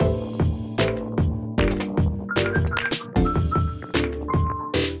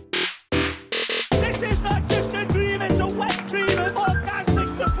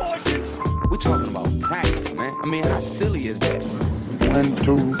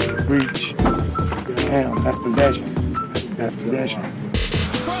2, reach. Damn, that's possession. That's possession.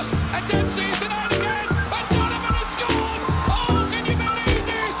 Cross, and Dempsey's denied again, and Donovan has scored! Oh, can you believe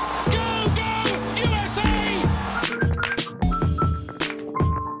this? Go, USA!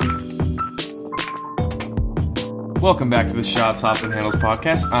 Welcome back to the Shots, Hops, and Handles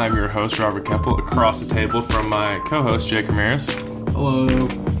podcast. I'm your host, Robert Kempel, across the table from my co-host, Jake Ramirez. Hello.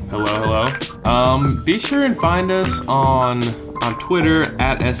 Hello. Be sure and find us on Twitter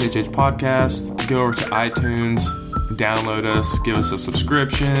at SHH Podcast. Go over to iTunes, download us, give us a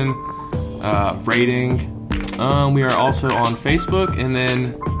subscription, rating. We are also on Facebook, and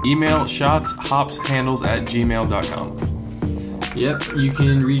then email shotshopshandles@gmail.com. Yep, you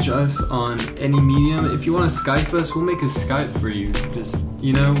can reach us on any medium. If you want to Skype us, we'll make a Skype for you. Just,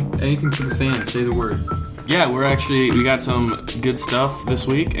 anything for the fans. Say the word. Yeah, we got some good stuff this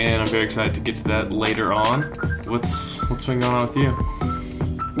week, and I'm very excited to get to that later on. What's been going on with you?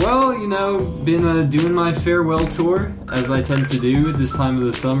 Well, been doing my farewell tour, as I tend to do at this time of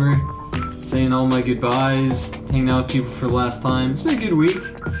the summer. Saying all my goodbyes, hanging out with people for the last time. It's been a good week.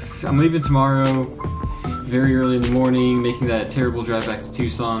 I'm leaving tomorrow, very early in the morning, making that terrible drive back to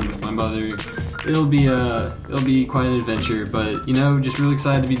Tucson with my mother. It'll be quite an adventure, but, just really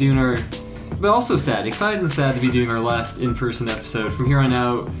excited to be doing but also excited and sad to be doing our last in-person episode. From here on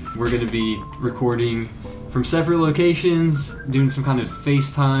out, we're going to be recording from separate locations, doing some kind of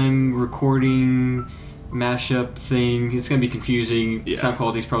FaceTime recording mashup thing. It's going to be confusing. Yeah. Sound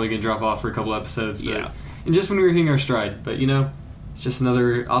quality's probably going to drop off for a couple episodes. But, Yeah. And just when we were hitting our stride. But, it's just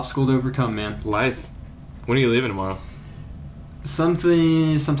another obstacle to overcome, man. Life. When are you leaving tomorrow?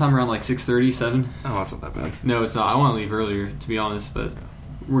 Sometime around like 6:30, 7. Oh, that's not that bad. No, it's not. I want to leave earlier, to be honest, but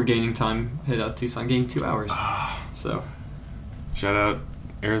we're gaining time. Head out to Tucson, gaining 2 hours. So, Shout out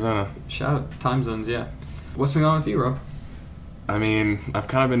Arizona. shout out time zones, yeah. What's been on with you, Rob? I mean, I've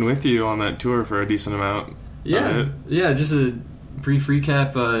kind of been with you on that tour for a decent amount. Yeah, just a brief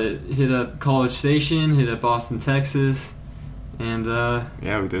recap. Hit up College Station, hit up Austin, Texas, and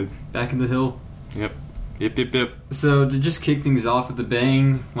Yeah, we did. back in the hill. Yep. So to just kick things off with a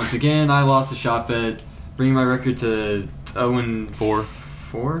bang, once again, I lost a shot bet, bringing my record to 0-4.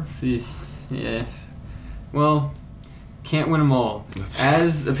 4? Yeah. Well, can't win them all.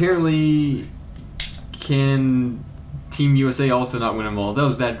 As apparently can Team USA also not win them all. That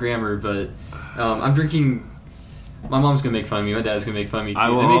was bad grammar, but I'm drinking. My mom's going to make fun of me. My dad's going to make fun of me, too. I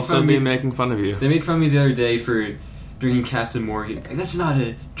will also be making fun of you. They made fun of me the other day for drinking Captain Morgan. That's not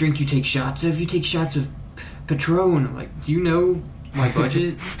a drink you take shots of. You take shots of Patron. I'm like, do you know my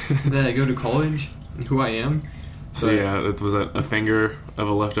budget that I go to college and who I am? So yeah, was that a finger of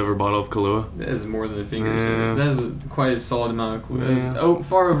a leftover bottle of Kahlua? That is more than a finger. Yeah. That is quite a solid amount of Kahlua. Yeah. That is,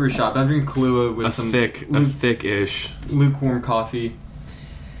 far over a shot. But I'm drinking Kahlua with some thick-ish lukewarm coffee.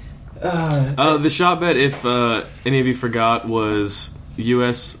 The shot bet, if any of you forgot, was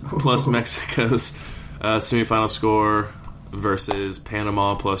U.S. plus Mexico's semifinal score versus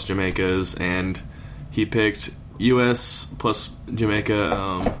Panama plus Jamaica's, and he picked U.S. plus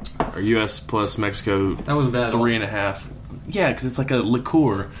Jamaica, or U.S. plus Mexico. That was bad. 3.5. Yeah, because it's like a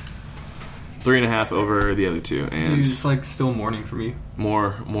liqueur. 3.5 over the other two, and Dude, it's like still morning for me.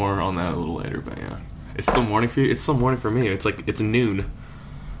 more on that a little later. But yeah, it's still morning for you. It's still morning for me. It's noon.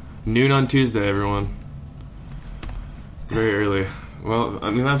 Noon on Tuesday, everyone. Very early. Well, I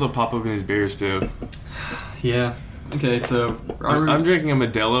mean, might as well pop open these beers too. Yeah. Okay, so I'm drinking a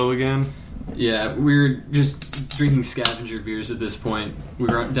Modelo again. Yeah, we're just drinking scavenger beers at this point. We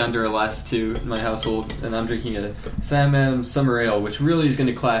were down to our last two in my household, and I'm drinking a Sam Adams Summer Ale, which really is going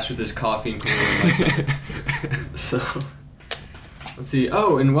to clash with this coffee and Kahlua. So, let's see.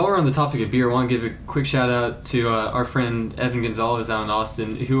 Oh, and while we're on the topic of beer, I want to give a quick shout out to our friend Evan Gonzalez out in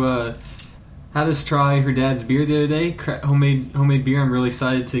Austin, who had us try her dad's beer the other day, homemade beer. I'm really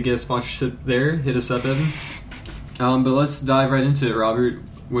excited to get a sponsorship there. Hit us up, Evan. But let's dive right into it, Robert.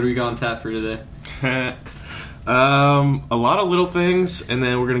 What do we got on tap for today? A lot of little things, and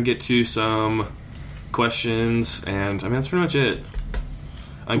then we're going to get to some questions, and I mean, that's pretty much it.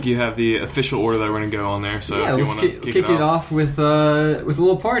 I think you have the official order that we're going to go on there, so yeah, if you let's want to kick it off with a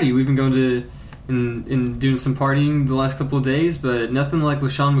little party. We've been going to and doing some partying the last couple of days, but nothing like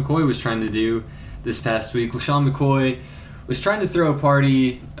LaShawn McCoy was trying to do this past week. LaShawn McCoy was trying to throw a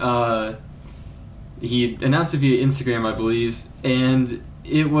party. He announced it via Instagram, I believe, and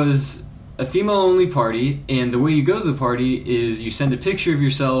it was a female-only party, and the way you go to the party is you send a picture of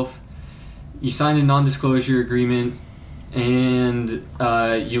yourself, you sign a non-disclosure agreement, and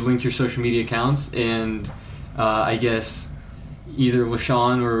you link your social media accounts, and I guess either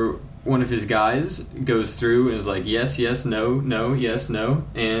LaShawn one of his guys goes through and is like, yes, yes, no, no, yes, no,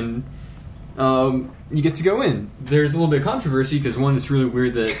 and you get to go in. There's a little bit of controversy because one, it's really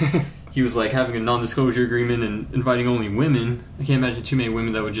weird that he was like having a non-disclosure agreement and inviting only women. I can't imagine too many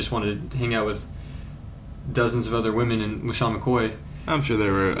women that would just want to hang out with dozens of other women and LaShawn McCoy. I'm sure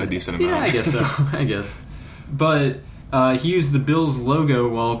there were a decent amount. Yeah, I guess so. I guess. But he used the Bills logo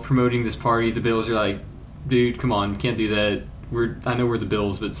while promoting this party. The Bills are like, dude, come on, can't do that. I know we're the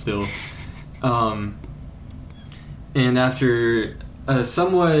Bills, but still. And after a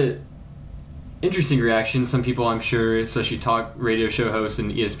somewhat interesting reaction, some people, I'm sure, especially talk radio show hosts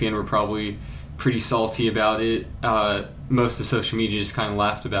and ESPN, were probably pretty salty about it. Most of social media just kind of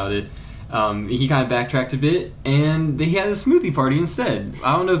laughed about it. He kind of backtracked a bit, and he had a smoothie party instead.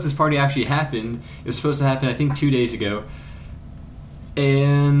 I don't know if this party actually happened. It was supposed to happen, I think, 2 days ago.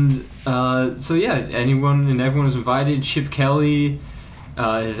 And so, yeah, anyone and everyone was invited. Chip Kelly,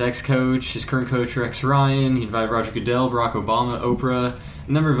 his ex-coach, his current coach, Rex Ryan. He invited Roger Goodell, Barack Obama, Oprah,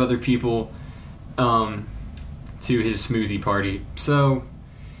 a number of other people to his smoothie party. So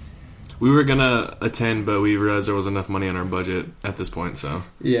we were gonna attend, but we realized there wasn't enough money in our budget at this point. So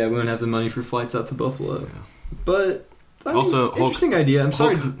yeah, we don't have the money for flights out to Buffalo. Yeah. But I also, mean, interesting idea. I'm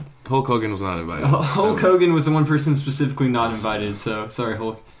sorry, Hulk Hogan was not invited. Hulk Hogan was the one person specifically not invited. So sorry,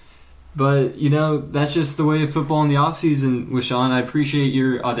 Hulk. But you know, that's just the way of football in the offseason, LaShawn. I appreciate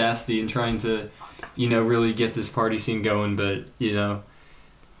your audacity in trying to, you know, really get this party scene going. But you know,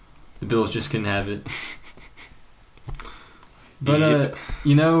 the Bills just couldn't have it. But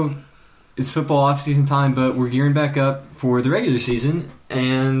you know, it's football off-season time, but we're gearing back up for the regular season,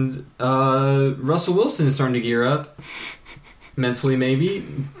 and Russell Wilson is starting to gear up, mentally maybe,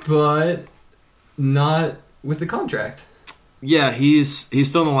 but not with the contract. Yeah, he's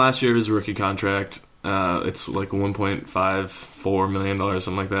still in the last year of his rookie contract. It's like $1.54 million,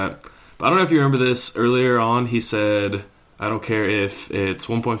 something like that. But I don't know if you remember this. Earlier on, he said, I don't care if it's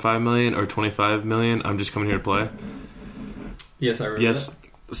 $1.5 million or $25 million, I'm just coming here to play. Yes, I remember that.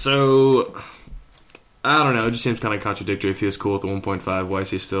 So, I don't know. It just seems kind of contradictory. If he was cool with the 1.5, why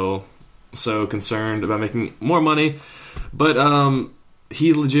is he still so concerned about making more money? But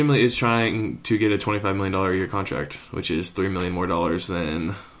he legitimately is trying to get a $25 million a year contract, which is $3 million more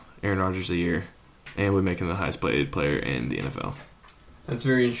than Aaron Rodgers a year, and would make him the highest paid player in the NFL. That's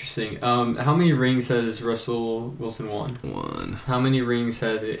very interesting. How many rings has Russell Wilson won? 1. How many rings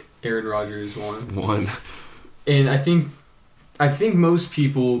has Aaron Rodgers won? 1. And I think most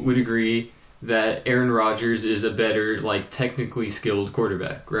people would agree that Aaron Rodgers is a better, like, technically skilled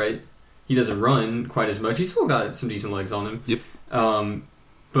quarterback, right? He doesn't run quite as much. He's still got some decent legs on him. Yep.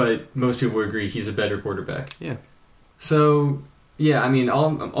 But most people would agree he's a better quarterback. Yeah. So, yeah, I mean,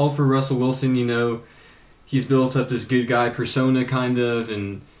 I'm all for Russell Wilson. You know, he's built up this good guy persona, kind of,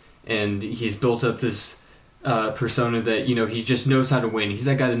 and he's built up this persona that, you know, he just knows how to win. He's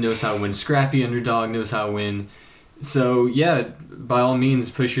that guy that knows how to win. Scrappy underdog, knows how to win. So, yeah, by all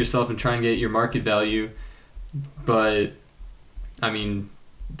means, push yourself and try and get your market value. But, I mean,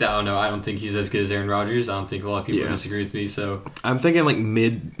 I don't know. I don't think he's as good as Aaron Rodgers. I don't think a lot of people disagree with me. So I'm thinking like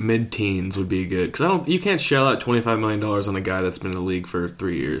mid-teens would be good. Because you can't shell out $25 million on a guy that's been in the league for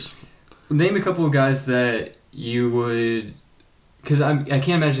 3 years. Name a couple of guys that you would... Because I can't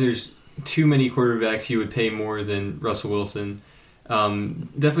imagine there's too many quarterbacks you would pay more than Russell Wilson.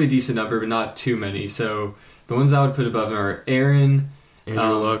 Definitely a decent number, but not too many. So... The ones I would put above him are Aaron,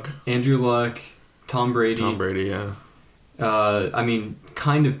 Andrew Luck, Tom Brady. Yeah. I mean,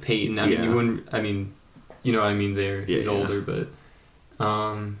 kind of Peyton. I mean, you wouldn't. I mean, you know what I mean. He's older, but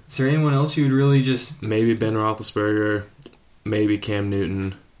is there anyone else you would really just maybe Ben Roethlisberger, maybe Cam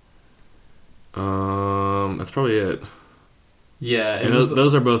Newton. That's probably it. Yeah, and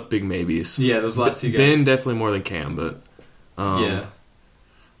those are both big maybes. Yeah, those last two guys. Ben definitely more than Cam, but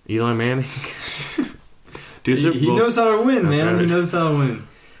Eli Manning. He knows how to win, man. Right. He knows how to win.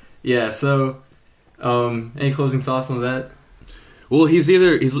 Yeah, so any closing thoughts on that? Well, he's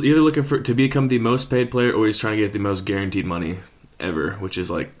either looking to become the most paid player, or he's trying to get the most guaranteed money ever, which is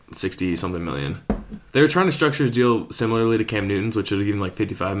like 60-something million. They were trying to structure his deal similarly to Cam Newton's, which would have given like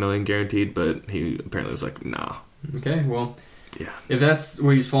 $55 million guaranteed, but he apparently was like, nah. Okay, well, yeah. If that's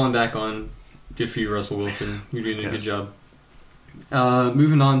what he's falling back on, good for you, Russell Wilson. You're doing a good job.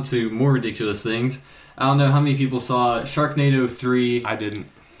 Moving on to more ridiculous things. I don't know how many people saw Sharknado 3. I didn't.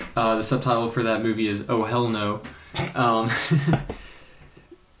 The subtitle for that movie is Oh Hell No.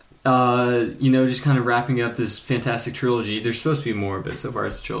 Just kind of wrapping up this fantastic trilogy. There's supposed to be more, but so far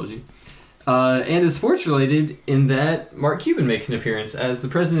it's a trilogy. And it's sports related in that Mark Cuban makes an appearance as the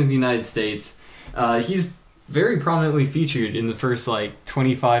President of the United States. He's very prominently featured in the first like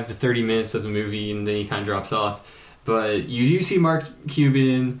 25 to 30 minutes of the movie, and then he kind of drops off. But you do see Mark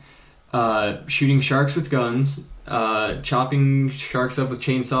Cuban shooting sharks with guns, chopping sharks up with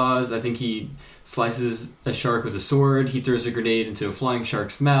chainsaws. I think he slices a shark with a sword. He throws a grenade into a flying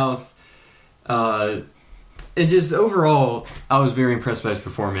shark's mouth. And just overall, I was very impressed by his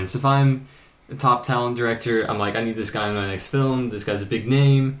performance. If I'm a top talent director, I'm like, I need this guy in my next film. This guy's a big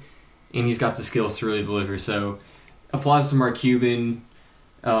name, and he's got the skills to really deliver. So, applause to Mark Cuban.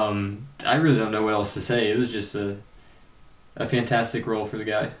 I really don't know what else to say. It was just a fantastic role for the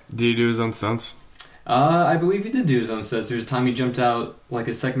guy. Did he do his own stunts? I believe he did do his own stunts. There's a time he jumped out like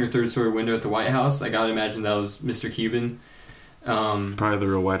a second or third story window at the White House. I gotta imagine that was Mr. Cuban. Probably the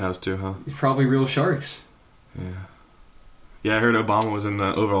real White House too, huh? Probably real sharks. Yeah. Yeah, I heard Obama was in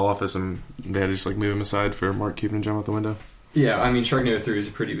the Oval Office and they had to just like move him aside for Mark Cuban to jump out the window. Yeah, I mean, Sharknado 3 is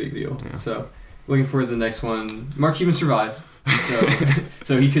a pretty big deal. Yeah. So, looking forward to the next one. Mark Cuban survived,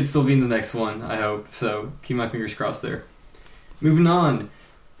 so he could still be in the next one, I hope. So, keep my fingers crossed there. Moving on.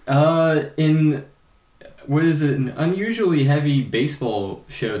 In, what is it, an unusually heavy baseball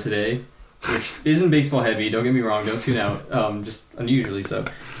show today, which isn't baseball heavy, don't get me wrong, don't tune out, just unusually so.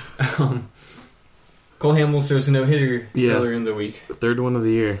 Cole Hamels throws a no-hitter earlier in the week. Third one of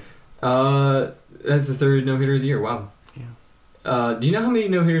the year. That's the third no-hitter of the year, wow. Yeah. Do you know how many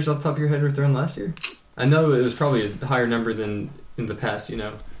no-hitters off the top of your head were thrown last year? I know it was probably a higher number than in the past,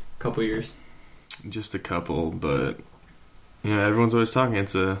 couple years. Just a couple, but everyone's always talking.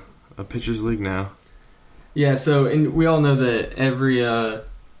 It's a pitcher's league now. Yeah, so and we all know that every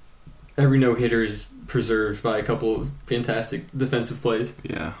no-hitter is preserved by a couple of fantastic defensive plays.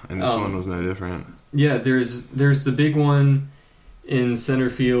 Yeah, and this one was no different. Yeah, there's the big one in center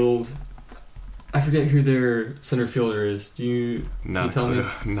field. I forget who their center fielder is. Do you tell me?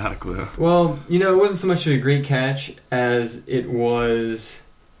 Not a clue. Well, it wasn't so much a great catch as it was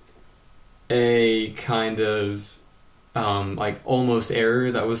a kind of like almost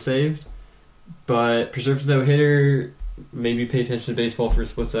error that was saved. But preserved no hitter. Maybe pay attention to baseball for a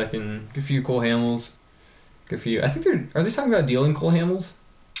split second. Good for you, Cole Hamels. Good for you. I think are they talking about dealing Cole Hamels?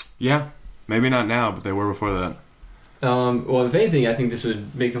 Yeah, maybe not now, but they were before that. Well, if anything, I think this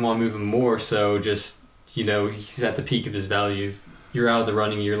would make them want to move him more. So just he's at the peak of his value. If you're out of the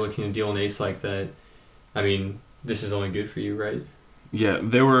running, you're looking to deal an ace like that. I mean, this is only good for you, right? Yeah,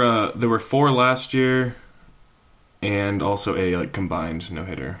 there were 4 last year, and also a combined no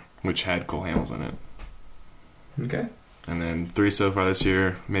hitter, which had Cole Hamels in it. Okay. And then 3 so far this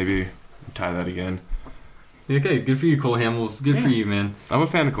year. Maybe tie that again. Okay, good for you, Cole Hamels. Good for you, man. I'm a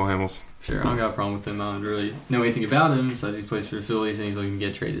fan of Cole Hamels. Sure, I don't got a problem with him. I don't really know anything about him besides he plays for the Phillies and he's looking to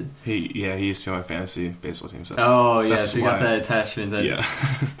get traded. He used to be on my fantasy baseball team. So so you got that attachment,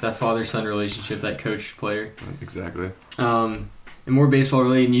 that father-son relationship, that coach-player. Exactly. And more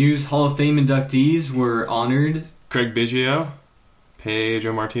baseball-related news. Hall of Fame inductees were honored. Craig Biggio,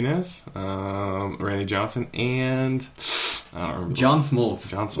 Pedro Martinez, Randy Johnson, and I don't remember. John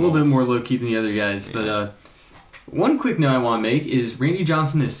Smoltz. A little bit more low-key than the other guys, but one quick note I want to make is Randy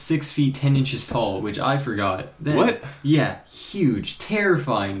Johnson is 6 feet 10 inches tall, which I forgot. What? Yeah, huge,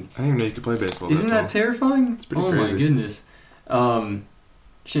 terrifying. I didn't even know you could play baseball. Isn't that terrifying? It's pretty crazy. Oh my goodness.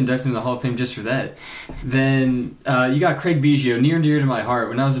 Should induct him in the Hall of Fame just for that. Then you got Craig Biggio, near and dear to my heart.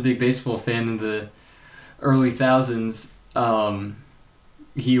 When I was a big baseball fan in the early thousands,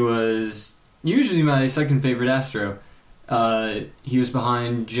 he was usually my second favorite Astro. He was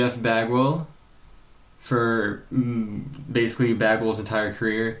behind Jeff Bagwell for basically Bagwell's entire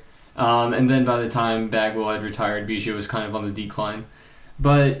career. And then by the time Bagwell had retired, Biggio was kind of on the decline.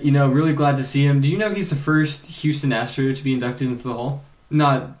 But, really glad to see him. Did you know he's the first Houston Astro to be inducted into the Hall?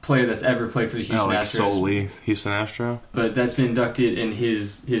 Not player that's ever played for the Houston Astros. Solely Houston Astro? But that's been inducted in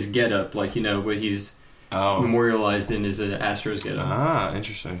his get-up, what he's memorialized in his Astros get-up. Ah,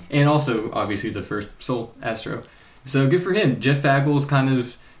 interesting. And also, obviously, the first sole Astro. So good for him. Jeff Bagwell's kind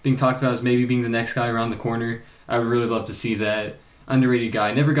of being talked about as maybe being the next guy around the corner. I would really love to see that. Underrated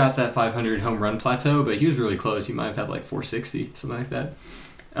guy. Never got that 500 home run plateau, but he was really close. He might have had 460, something like that.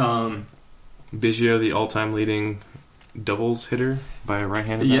 Biggio, the all-time leading doubles hitter by a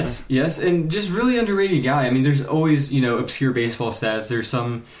right-handed batter. Yes, and just really underrated guy. I mean, there's always, obscure baseball stats. There's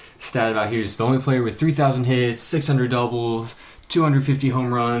some stat about he's the only player with 3,000 hits, 600 doubles, 250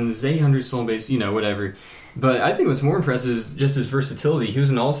 home runs, 800 stolen base, whatever. But I think what's more impressive is just his versatility. He was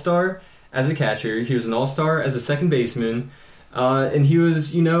an all-star as a catcher. He was an all-star as a second baseman. And he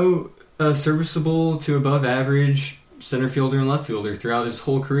was, a serviceable to above average center fielder and left fielder throughout his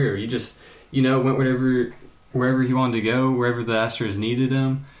whole career. He just, went wherever he wanted to go, wherever the Astros needed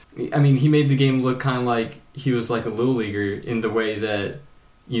him. I mean, he made the game look kind of like he was like a little leaguer in the way that,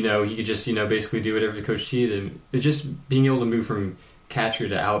 you know, he could just, you know, basically do whatever the coach needed him. It's just being able to move from catcher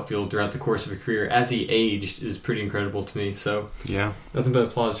to outfield throughout the course of a career as he aged is pretty incredible to me. So Yeah. nothing but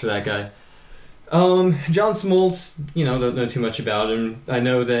applause for that guy. John Smoltz, you know, don't know too much about him. I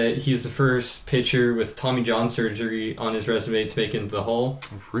know that he's the first pitcher with Tommy John surgery on his resume to make it into the Hall,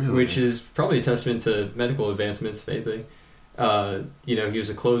 Really? which is probably a testament to medical advancements, if anything. You know, he was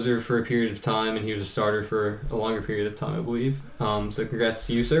a closer for a period of time, and he was a starter for a longer period of time, I believe. So congrats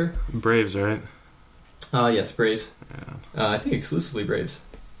to you, sir. Braves, right? Yes, Braves. Yeah. I think exclusively Braves,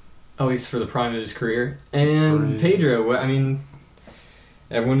 at least for the prime of his career. And Braves. Pedro, I mean,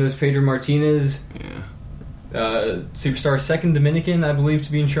 everyone knows Pedro Martinez. Yeah. Superstar, second Dominican, I believe,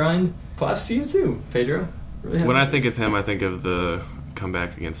 to be enshrined. Claps to you too, Pedro. Really When I think of him, I think of the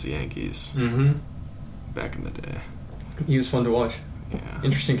comeback against the Yankees back in the day. He was fun to watch. Yeah.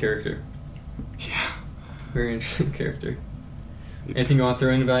 Interesting character. Yeah. Very interesting character. Anything you want to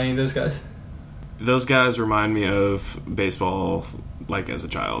throw in about any of those guys? Those guys remind me of baseball, like as a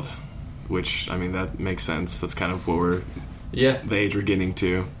child, which, I mean, that makes sense. That's kind of what we're, Yeah. the age we're getting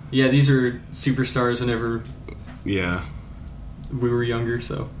to. Yeah, these are superstars whenever Yeah. we were younger,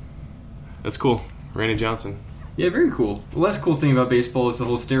 so. That's cool. Randy Johnson. Yeah, very cool. The less cool thing about baseball is the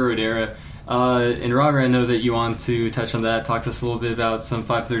whole steroid era. And Robert, I know that you want to touch on that. Talk to us a little bit about some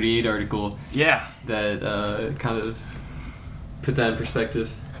 538 article Yeah. that kind of put that in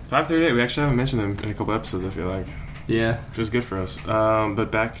perspective. 538, we actually haven't mentioned them in a couple episodes, I feel like. Yeah. Which was good for us. But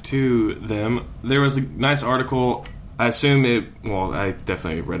back to them. There was a nice article. I assume it... Well, I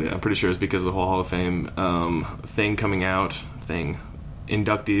definitely read it. I'm pretty sure it's because of the whole Hall of Fame thing coming out.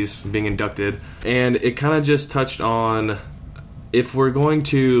 Inductees being inducted. And it kind of just touched on... If we're going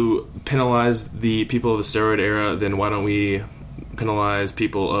to penalize the people of the steroid era, then why don't we penalize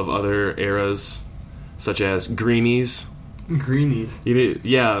people of other eras, such as greenies? Greenies.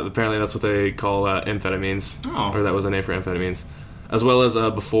 Yeah, apparently that's what they call amphetamines. Oh. Or that was a name for amphetamines. As well as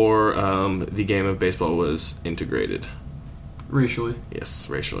before the game of baseball was integrated. Racially. Yes,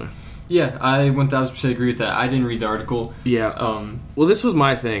 racially. Yeah, I 1000% agree with that. I didn't read the article. Yeah. Well, this was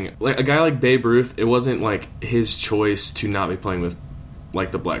my thing. Like a guy like Babe Ruth, it wasn't like his choice to not be playing with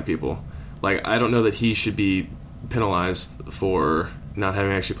like the black people. Like I don't know that he should be penalized for not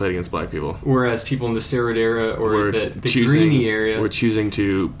having actually played against black people. Whereas people in the steroid era or Were the choosing- greenie area. were choosing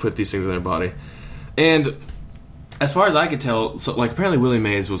to put these things in their body. And as far as I could tell, so like apparently Willie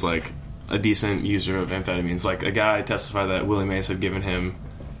Mays was like a decent user of amphetamines. Like a guy testified that Willie Mays had given him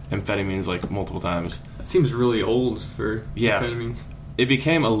amphetamines like multiple times. It seems really old for Yeah. amphetamines. It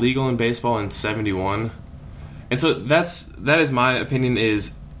became illegal in baseball in 1971. And so that is my opinion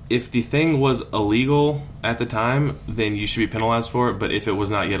is if the thing was illegal at the time, then you should be penalized for it, but if it was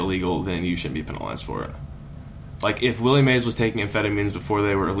not yet illegal, then you shouldn't be penalized for it. Like if Willie Mays was taking amphetamines before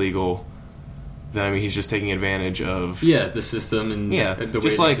they were illegal, then I mean he's just taking advantage of The system and the way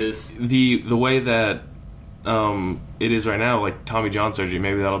just it like exists. the way that it is right now, like Tommy John surgery,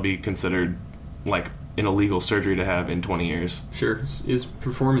 maybe that'll be considered like an illegal surgery to have in 20 years. Sure, is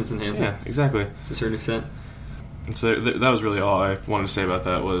performance enhancing Yeah, exactly. to a certain extent. And so that was really all I wanted to say about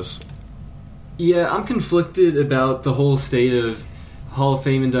that was... Yeah, I'm conflicted about the whole state of Hall of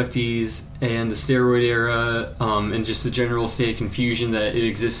Fame inductees and the steroid era, and just the general state of confusion that it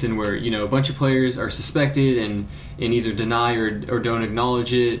exists in where, you know, a bunch of players are suspected and either deny or don't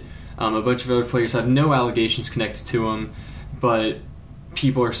acknowledge it. A bunch of other players have no allegations connected to them, but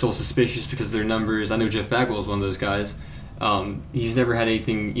people are still suspicious because of their numbers. I know Jeff Bagwell is one of those guys. He's never had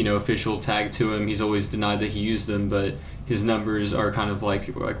anything, you know, official tagged to him. He's always denied that he used them, but his numbers are kind of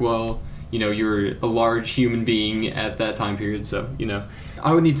like well, you know, you're a large human being at that time period, so, you know.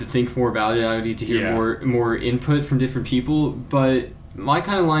 I would need to think more about it. I would need to hear more input from different people, but my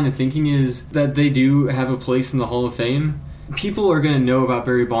kind of line of thinking is that they do have a place in the Hall of Fame. People are going to know about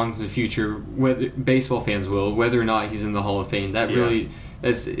Barry Bonds in the future, whether baseball fans will, whether or not he's in the Hall of Fame. That really,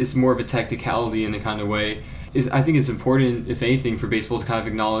 it's more of a technicality in a kind of way. I think it's important, if anything, for baseball to kind of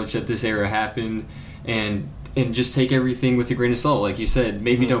acknowledge that this era happened and just take everything with a grain of salt. Like you said,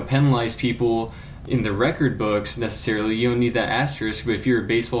 maybe don't penalize people in the record books necessarily. You don't need that asterisk, but if you're a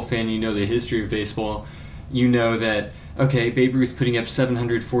baseball fan, you know the history of baseball, you know that, okay, Babe Ruth putting up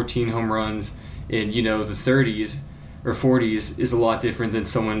 714 home runs in, you know, the 30s or 40s is a lot different than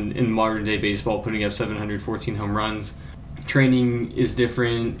someone in modern day baseball putting up 714 home runs. Training is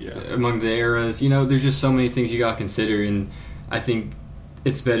different among the eras. You know, there's just so many things you got to consider, and I think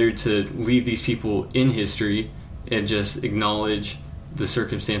it's better to leave these people in history and just acknowledge the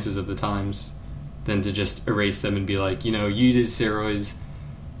circumstances of the times than to just erase them and be like, you know, you did steroids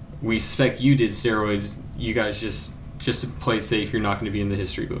we suspect you did steroids, you guys just to play it safe, you're not going to be in the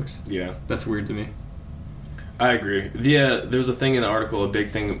history books. Yeah. That's weird to me. I agree. There was a thing in the article, a big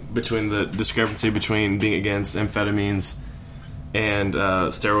thing between the discrepancy between being against amphetamines and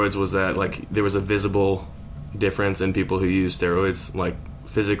steroids was that like there was a visible difference in people who use steroids like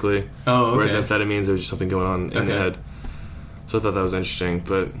physically. Oh, okay. Whereas amphetamines, there was just something going on in the head. So I thought that was interesting,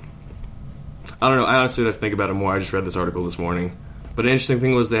 but I don't know. I honestly have to think about it more. I just read this article this morning. But an interesting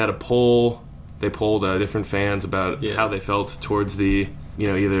thing was they had a poll. They polled different fans about how they felt towards the,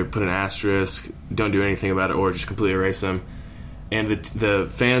 either put an asterisk, don't do anything about it, or just completely erase them. And the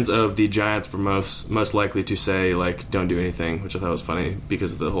fans of the Giants were most likely to say, like, don't do anything, which I thought was funny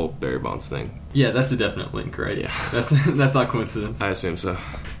because of the whole Barry Bonds thing. Yeah, that's a definite link, right? Yeah. That's not coincidence. I assume so.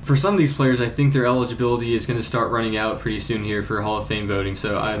 For some of these players, I think their eligibility is going to start running out pretty soon here for Hall of Fame voting,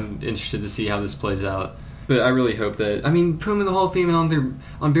 so I'm interested to see how this plays out. But I really hope that, put them in the Hall of Fame and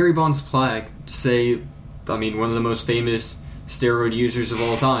on Barry Bonds' plaque, say, one of the most famous steroid users of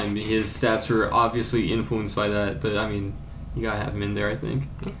all time. His stats were obviously influenced by that, but you gotta have him in there, I think.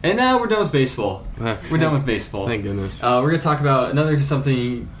 And now we're done with baseball. We're done with baseball. Thank goodness. We're gonna talk about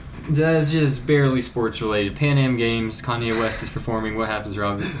something that's just barely sports related. Pan Am Games. Kanye West is performing. What happens,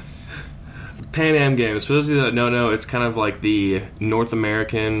 Robert? Pan Am Games. For those of you that don't know, it's kind of like the North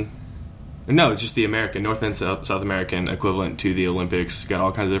American. No, it's just the American, North and South American equivalent to the Olympics. Got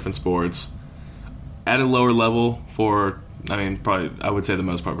all kinds of different sports at a lower level for, probably I would say the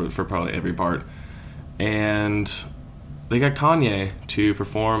most part, but for probably every part. And they got Kanye to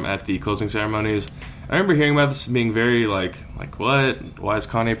perform at the closing ceremonies. I remember hearing about this being very like what? Why is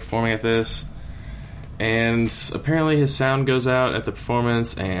Kanye performing at this? And apparently his sound goes out at the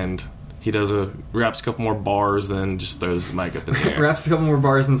performance, and he raps a couple more bars, then just throws his mic up in the air. Raps a couple more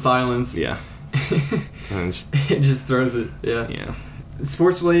bars in silence. Yeah. And it just throws it. Yeah. Yeah.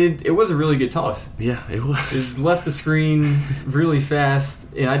 Sports related, it was a really good toss. Yeah, it was. It left the screen really fast,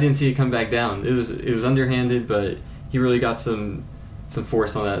 and I didn't see it come back down. It was underhanded, but he really got some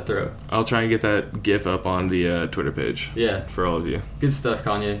force on that throw. I'll try and get that GIF up on the Twitter page. Yeah. For all of you. Good stuff,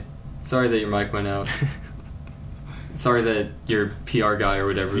 Kanye. Sorry that your mic went out. Sorry that your PR guy or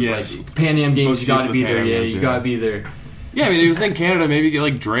whatever was like, Pan Am Games, you gotta be there. Yeah, you gotta be there. Yeah, he was in Canada. Maybe get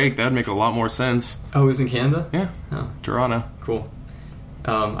like Drake. That would make a lot more sense. Oh, it was in Canada? Yeah. Oh. Toronto. Cool.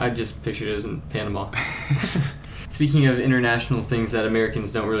 I just pictured it as in Panama. Speaking of international things that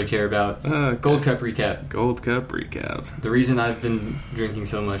Americans don't really care about, Gold Cup recap. Gold Cup recap. The reason I've been drinking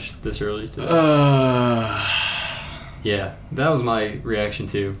so much this early today. Yeah, that was my reaction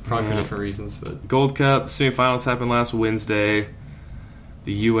too. Probably for different reasons, but Gold Cup semifinals happened last Wednesday.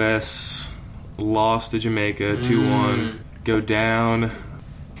 The U.S. lost to Jamaica 2-1. Go down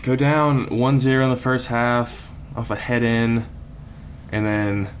 1-0 in the first half off a head-in, and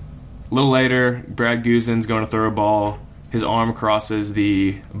then a little later, Brad Guzan's going to throw a ball. His arm crosses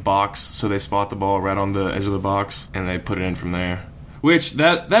the box, so they spot the ball right on the edge of the box, and they put it in from there. Which,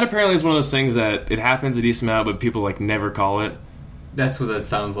 that apparently is one of those things that it happens a decent amount, but people, never call it. That's what that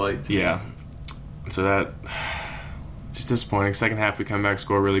sounds like. Yeah. So that... just disappointing. Second half, we come back,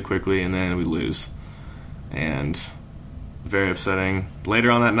 score really quickly, and then we lose. And very upsetting.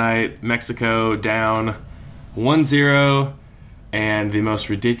 Later on that night, Mexico down 1-0, and the most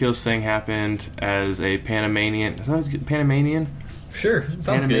ridiculous thing happened as a Panamanian... Is that Panamanian? Sure. Sounds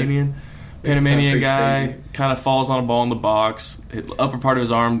Panamanian. good. Panamanian guy kind of falls on a ball in the box. The upper part of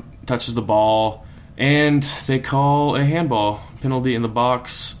his arm touches the ball, and they call a handball penalty in the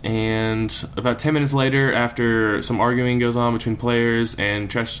box. And about 10 minutes later, after some arguing goes on between players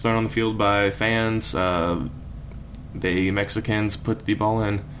and trash is thrown on the field by fans, the Mexicans put the ball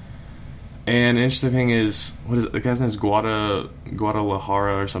in. And an interesting thing is, what is it? The guy's name is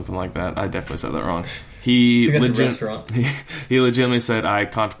Guadalajara or something like that. I definitely said that wrong. I think that's a restaurant. He legitimately said, I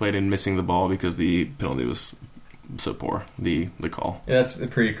contemplated missing the ball because the penalty was so poor, the call. Yeah, that's a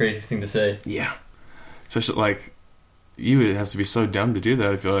pretty crazy thing to say. Yeah. Especially, you would have to be so dumb to do that,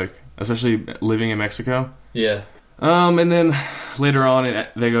 I feel like. Especially living in Mexico. Yeah. And then later on,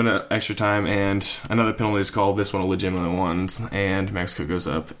 they go to extra time, and another penalty is called. This one a legitimate one, and Mexico goes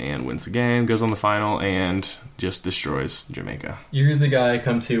up and wins the game, goes on the final, and just destroys Jamaica. You're the guy I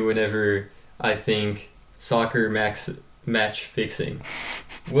come to whenever I think soccer match fixing.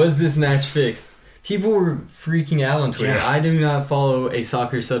 Was this match fixed? People were freaking out on Twitter. Yeah. I do not follow a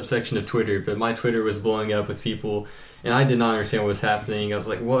soccer subsection of Twitter, but my Twitter was blowing up with people, and I did not understand what was happening. I was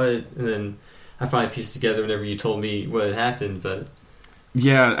like, what? And then I finally pieced together whenever you told me what had happened, but...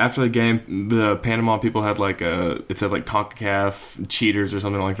 Yeah, after the game, the Panama people had it said CONCACAF cheaters or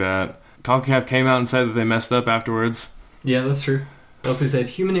something like that. CONCACAF came out and said that they messed up afterwards. Yeah, that's true. They also said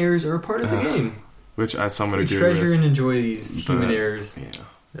human errors are a part of the game. Which I somewhat We agree treasure with. and enjoy these human But, errors.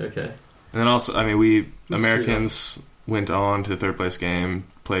 Yeah. Okay. And then also, I mean, we This is Americans went on to the third place game,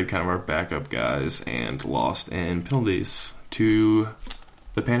 played kind of our backup guys, and lost in penalties to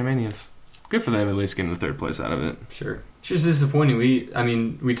the Panamanians. Good for them at least getting the third place out of it. Sure. It's just disappointing.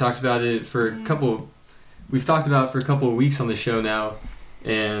 We talked about it for a couple. We've talked about it for a couple of weeks on the show now,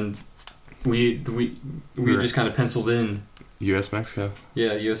 and we just kind of penciled in. U.S. Mexico.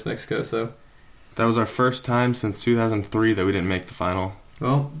 Yeah, U.S. Mexico. So, That was our first time since 2003 that we didn't make the final.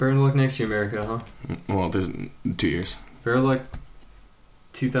 well, better luck next year, America, huh? Well, there's 2 years. Better luck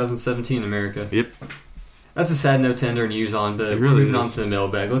 2017, America. Yep. That's a sad note to end our news on, but It we're really moving on is. to the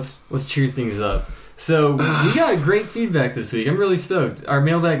mailbag. Let's cheer things up. So we got great feedback this week. I'm really stoked. Our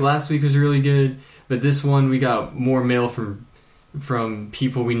mailbag last week was really good, but this one we got more mail from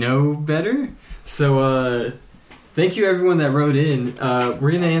people we know better. So thank you everyone that wrote in.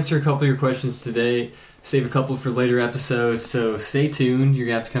 We're gonna answer a couple of your questions today. Save a couple for later episodes. So stay tuned. You're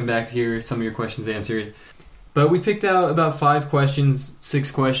gonna have to come back to hear some of your questions answered. But we picked out about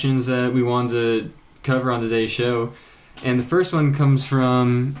 6 questions that we wanted to cover on today's show. And the first one comes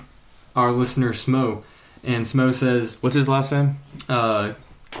from our listener Smo. And Smo says, What's his last name?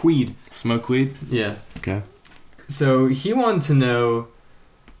 Queed. Smoke weed? Yeah. Okay. So he wanted to know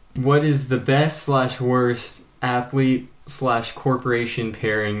what is the best / worst athlete / corporation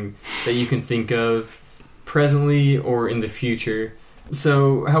pairing that you can think of presently or in the future.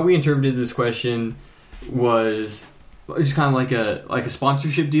 So how we interpreted this question was just kind of like a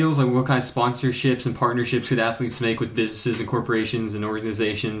sponsorship deals, like what kind of sponsorships and partnerships could athletes make with businesses and corporations and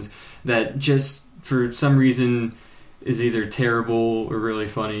organizations that just for some reason is either terrible or really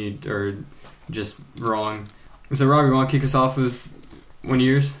funny or just wrong. So Robbie, you want to kick us off with one of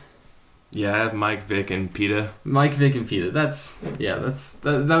yours? Yeah, I have Mike, Vic, and PETA. Mike, Vic, and PETA.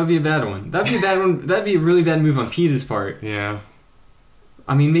 That would be a bad one. That'd be a bad one. That'd be a really bad move on PETA's part. Yeah.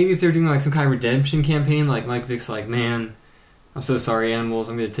 I mean, maybe if they're doing like some kind of redemption campaign, like Mike Vic's like, man, I'm so sorry, animals.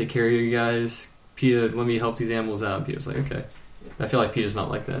 I'm going to take care of you guys. PETA, let me help these animals out. PETA's like, okay. I feel like PETA's not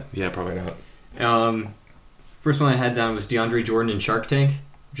like that. Yeah, probably not. First one I had down was DeAndre Jordan in Shark Tank,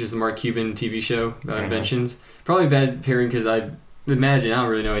 which is the Mark Cuban TV show about Very inventions. Probably a bad pairing because I imagine, I don't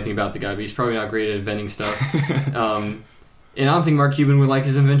really know anything about the guy, but he's probably not great at inventing stuff. And I don't think Mark Cuban would like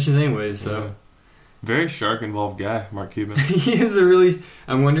his inventions anyways, so... Yeah. Very shark-involved guy, Mark Cuban. He is a really...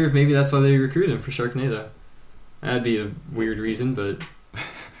 I wonder if maybe that's why they recruited him for Sharknado. That'd be a weird reason, but...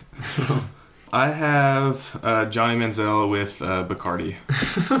 I have Johnny Manziel with Bacardi.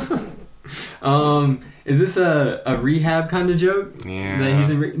 Is this a rehab kind of joke? Yeah. That he's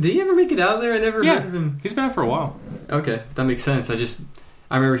in did he ever make it out of there? I never heard of him. He's been out for a while. Okay, that makes sense.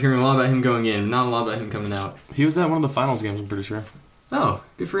 I remember hearing a lot about him going in, not a lot about him coming out. He was at one of the finals games, I'm pretty sure. Oh,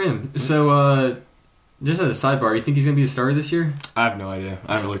 good for him. So, just as a sidebar, you think he's going to be the starter this year? I have no idea.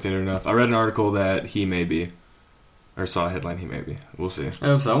 I haven't looked at it enough. I read an article that he may be. Or saw a headline he may be. We'll see. I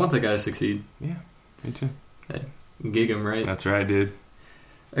hope so. I want that guy to succeed. Yeah, me too. Gig him, right? That's right, dude.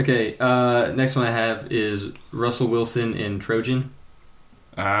 Okay, next one I have is Russell Wilson in Trojan.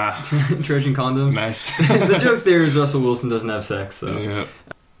 Trojan condoms. Nice. The joke there is Russell Wilson doesn't have sex, so Yeah.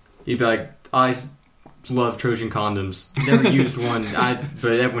 he'd be like, I love Trojan condoms. Never used one,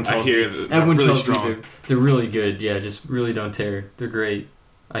 but everyone tells me. Everyone really tells strong. me they're really good. Yeah, just really don't tear. They're great.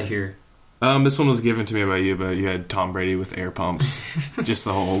 I hear. This one was given to me by you, but you had Tom Brady with air pumps. Just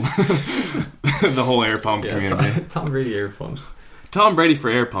the whole the whole air pump community. Tom Brady air pumps. Tom Brady for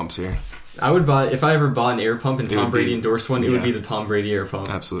air pumps here. I would buy if I ever bought an air pump and It Tom would Brady be- endorsed one. It would yeah. be the Tom Brady air pump.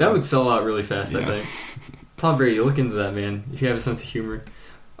 Absolutely. That would sell out really fast. I Yeah. think. Tom Brady, look into that, man. If you have a sense of humor.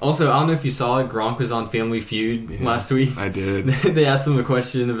 Also, I don't know if you saw it. Gronk was on Family Feud last week. I did. They asked him a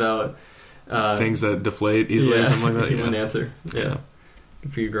question about Things that deflate easily or something like that. He wouldn't answer. Yeah.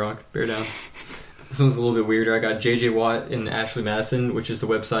 Good for you, Gronk. Bear down. This one's a little bit weirder. I got JJ Watt and Ashley Madison, which is the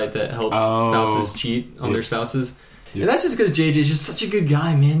website that helps spouses cheat on their spouses. Yep. And that's just because JJ's just such a good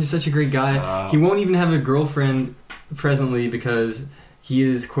guy, man. Just such a great guy. He won't even have a girlfriend presently because he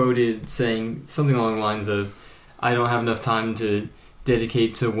is quoted saying something along the lines of, I don't have enough time to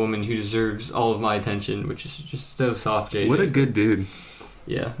dedicate to a woman who deserves all of my attention, which is just so soft, JJ. What a good dude.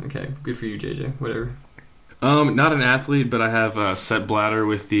 Yeah, okay. Good for you, JJ. Whatever. Not an athlete, but I have Seth Blatter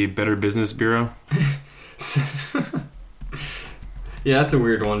with the Better Business Bureau. Yeah, that's a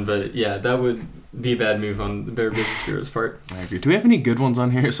weird one, but yeah, that would be a bad move on the Better Business Bureau's part. I agree. Do we have any good ones on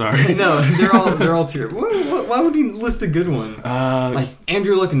here? Sorry. No, they're all terrible. Why would we list a good one? Like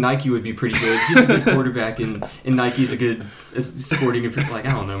Andrew Luck and Nike would be pretty good. He's a good quarterback, and Nike's a good sporting. Like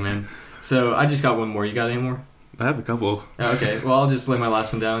I don't know, man. So I just got one more. You got any more? I have a couple. Okay, well, I'll just lay my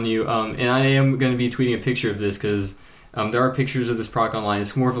last one down on you. And I am going to be tweeting a picture of this because there are pictures of this product online.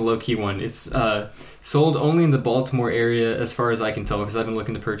 It's more of a low-key one. It's sold only in the Baltimore area as far as I can tell because I've been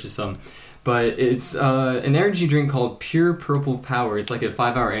looking to purchase some. But it's an energy drink called Pure Purple Power. It's like a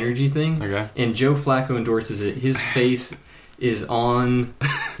 5-hour energy thing. Okay. And Joe Flacco endorses it. His face is on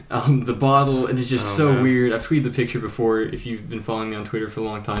the bottle, and it's just man. weird. I've tweeted the picture before if you've been following me on Twitter for a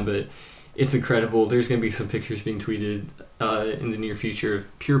long time, but it's incredible. There's going to be some pictures being tweeted in the near future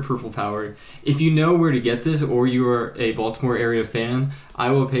of Pure Purple Power. If you know where to get this or you are a Baltimore area fan,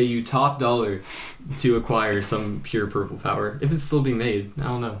 I will pay you top dollar to acquire some Pure Purple Power. If it's still being made, I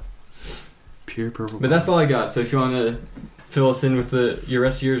don't know. Pure Purple. But that's all I got. So if you want to fill us in with your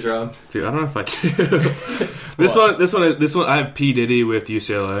rest of yours, Rob. Dude, I don't know if I do. This one. I have P Diddy with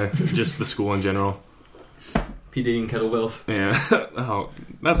UCLA, just the school in general. P. Diddy and kettlebells. Yeah. Oh,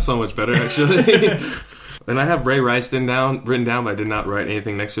 that's so much better actually. And I have Ray Rice written down, but I did not write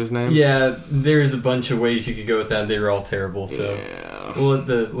anything next to his name. Yeah, there's a bunch of ways you could go with that. They were all terrible. So yeah. we'll let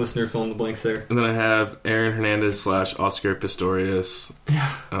the listener fill in the blanks there. And then I have Aaron Hernandez / Oscar Pistorius.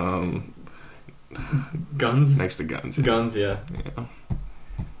 Guns. Next to Guns. Guns. Yeah.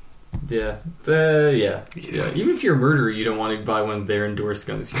 Yeah. Yeah. Even if you're a murderer, you don't want to buy one of their endorsed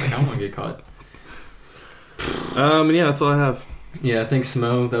guns. You're like, I don't want to get caught. And yeah, that's all I have. Yeah, thanks,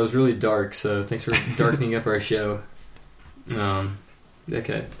 Smo. That was really dark, so thanks for darkening up our show.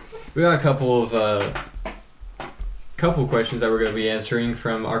 Okay. We got a couple of questions that we're going to be answering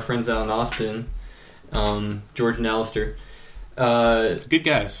from our friends out in Austin, George and Alistair. Good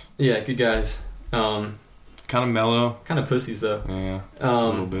guys. Yeah, good guys. Kind of mellow. Kind of pussies, though. Yeah, a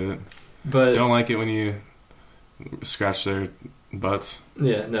little bit. But don't like it when you scratch their butts.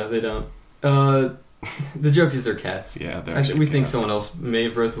 Yeah, no, they don't. The joke is they're cats. Yeah, they're actually, we think cats. someone else may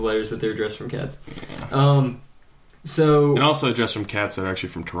have wrote the letters, but they're dressed from cats. Yeah. So and also dressed from cats that are actually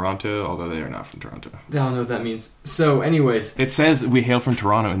from Toronto, although they are not from Toronto. I don't know what that means. So, anyways, it says we hail from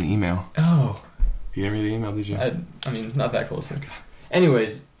Toronto in the email. Oh, you didn't read the email, did you? I mean, not that close. Okay.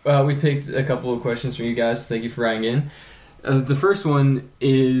 Anyways, we picked a couple of questions from you guys. Thank you for writing in. The first one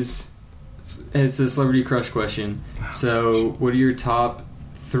it's a celebrity crush question. So, what are your top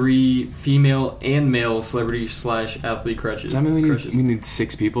 3 female and male celebrity / athlete crushes? Does that mean we need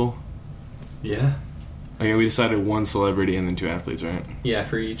 6 people? Yeah. Okay, we decided 1 celebrity and then 2 athletes, right? Yeah,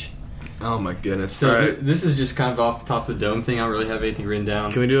 for each. Oh my goodness. So right. This is just kind of off the top of the dome thing. I don't really have anything written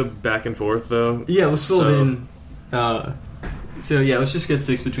down. Can we do a back and forth, though? Yeah, let's fill it in. So yeah, let's just get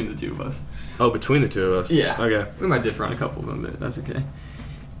 6 between the 2 of us. Oh, between the 2 of us? Yeah. Okay. We might differ on a couple of them, but that's okay.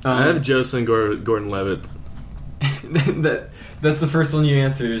 I have Jocelyn Gordon-Levitt. That's the first one you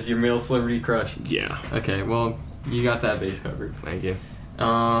answer is your male celebrity crush. Yeah. Okay, well, you got that base covered. Thank you.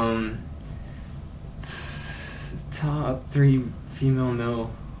 Top 3 female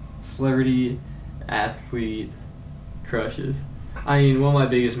male celebrity athlete crushes. I mean, one of my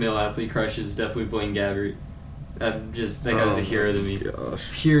biggest male athlete crushes is definitely Blaine Gabbert. That guy's a hero to me.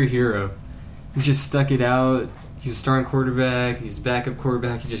 Gosh. Pure hero. He just stuck it out. He's a starting quarterback. He's a backup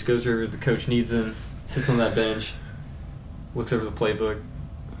quarterback. He just goes wherever the coach needs him. Sits on that bench. Looks over the playbook.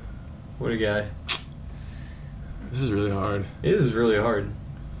 What a guy. This is really hard. It is really hard.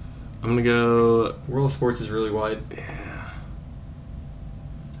 I'm going to go... The world of sports is really wide. Yeah.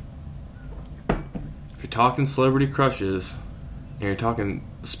 If you're talking celebrity crushes, and you're talking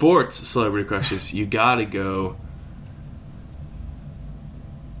sports celebrity crushes, you got to go...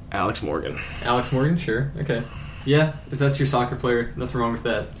 Alex Morgan. Alex Morgan, sure. Okay. Yeah, if that's your soccer player, nothing wrong with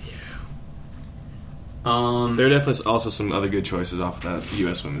that. There are definitely also some other good choices off that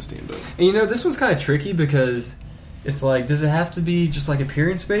U.S. women's team, but and this one's kind of tricky because it's like, does it have to be just like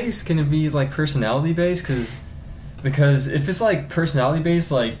appearance based? Can it be like personality based? Because if it's like personality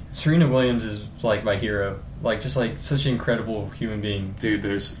based, like Serena Williams is like my hero, like just like such an incredible human being. dude,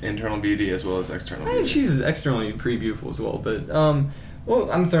 there's internal beauty as well as external I mean, beauty. she's externally pretty beautiful as well, but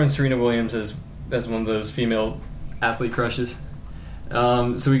well, I'm throwing Serena Williams as one of those female athlete crushes.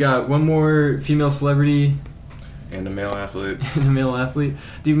 So we got one more female celebrity And a male athlete. and a male athlete.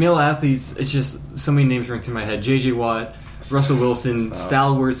 Dude, male athletes, it's just so many names running through my head. J.J. Watt, Russell Wilson,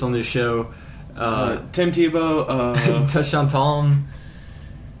 stalwarts on this show. Tim Tebow. Touchdown Tom.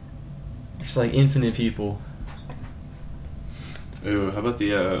 Just like infinite people. Ooh, how about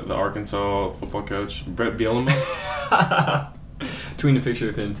the Arkansas football coach, Brett Bielema? Tweet a picture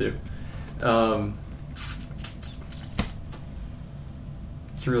of him too.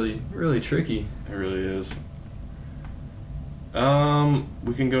 It's really, really tricky. It really is.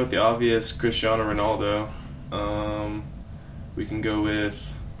 We can go with the obvious Cristiano Ronaldo. We can go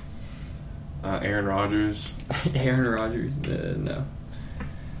with Aaron Rodgers. Aaron Rodgers, no.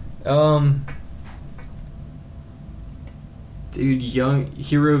 Dude, young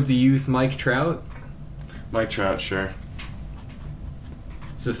hero of the youth, Mike Trout. Mike Trout, sure.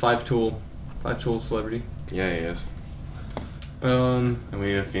 He's a five-tool celebrity. Yeah, he is. And we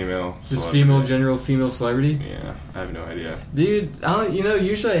need a female just celebrity. female celebrity. Yeah, I have no idea. Dude,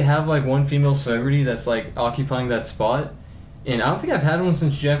 usually I have like one female celebrity that's like occupying that spot, and I don't think I've had one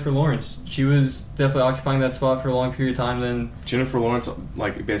since Jennifer Lawrence. She was definitely occupying that spot for a long period of time. Then Jennifer Lawrence,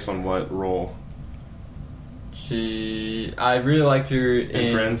 like based on what role? I really liked her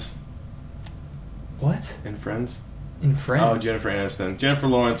In Friends. What? In Friends. In Friends. Oh, Jennifer Aniston. Jennifer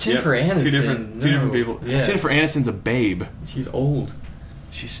Lawrence. Jennifer yep. Aniston. Two different people. Yeah. Jennifer Aniston's a babe. She's old.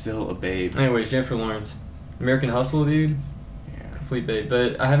 She's still a babe. Anyways, Jennifer Lawrence. American Hustle, dude. Yeah. Complete babe.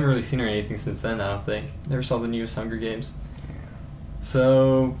 But I haven't really seen her in anything since then, I don't think. Never saw the newest Hunger Games. Yeah.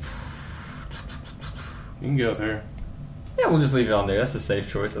 So, You can go with her. yeah, we'll just leave it on there. That's a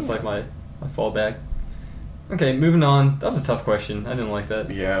safe choice. That's like my fallback. Okay, moving on. That was a tough question. I didn't like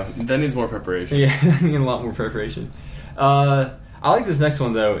that. Yeah, that needs more preparation. Yeah, I need a lot more preparation. I like this next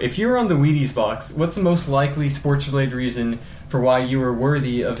one, though. If you were on the Wheaties box, what's the most likely sports-related reason for why you were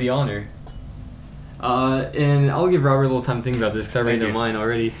worthy of the honor? And I'll give Robert a little time to think about this, because I already Thank know you. mine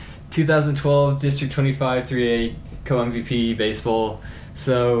already. 2012 District 25 3A co-MVP baseball.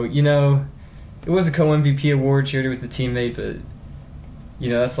 So, it was a co-MVP award, shared it with a teammate, but,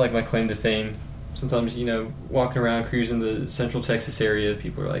 that's like my claim to fame. Sometimes, walking around, cruising the Central Texas area,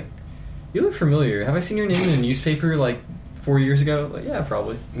 people are like, you look familiar. Have I seen your name in a newspaper, 4 years ago? Like, yeah,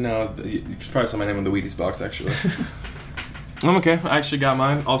 probably. No, you probably saw my name on the Wheaties box, actually. I'm okay. I actually got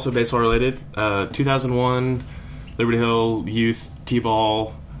mine. Also baseball related. 2001 Liberty Hill Youth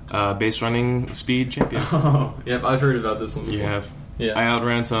T-ball base running speed champion. Oh, yep, I've heard about this one before. You have. Yeah. I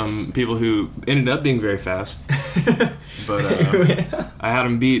outran some people who ended up being very fast, but I had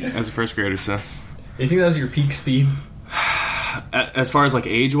them beat as a first grader. So, you think that was your peak speed? as far as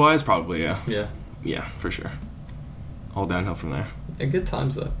age wise, probably Yeah. yeah, for sure. All downhill from there. Yeah, good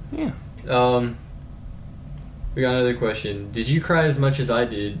times though. Yeah. We got another question. Did you cry as much as I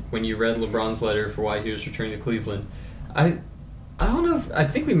did when you read LeBron's letter for why he was returning to Cleveland? I don't know I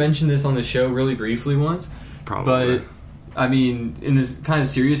think we mentioned this on the show really briefly once. Probably. But I mean, in this kind of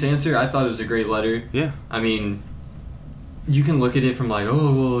serious answer, I thought it was a great letter. Yeah. I mean, you can look at it from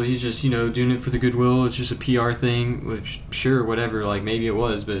he's just, doing it for the goodwill, it's just a PR thing, which, sure, whatever, maybe it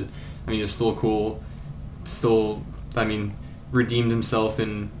was, but, I mean, it's still cool. Still, I mean, redeemed himself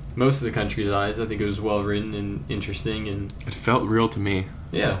in most of the country's eyes. I think it was well written and interesting, and It felt real to me.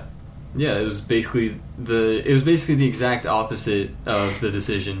 yeah. Yeah, it was basically the exact opposite of the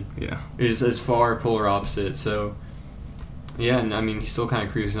decision. Yeah. It was as far polar opposite, so yeah, and I mean, he's still kind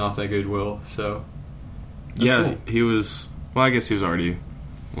of cruising off that goodwill, so that's Yeah, cool. he was. Well, I guess he was already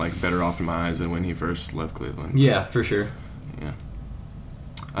better off in my eyes than when he first left Cleveland. Yeah, for sure. Yeah.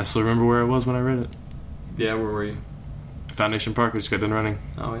 I still remember where I was when I read it. Yeah, where were you? Foundation Park. We just got done running.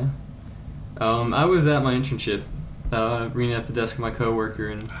 Oh yeah. I was at my internship, reading at the desk of my coworker,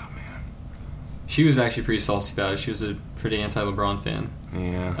 and Oh man. she was actually pretty salty about it. She was a pretty anti-LeBron fan.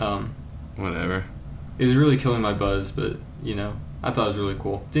 Yeah. Whatever. It was really killing my buzz, but I thought it was really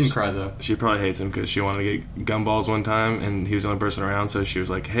cool. Didn't cry though. She probably hates him because she wanted to get gumballs one time, and he was the only person around. So she was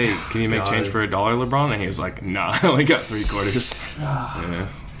like, "Hey, can you make God. change for $1, LeBron?" And he was like, "Nah, I only got 3/4." Yeah,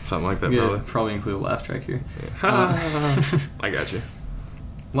 something like that. Yeah, probably include a laugh track here. I got you.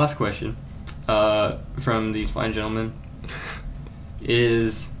 Last question from these fine gentlemen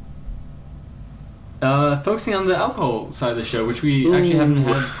is focusing on the alcohol side of the show, which we actually haven't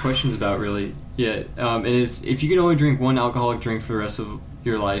had questions about really yet. And is if you could only drink one alcoholic drink for the rest of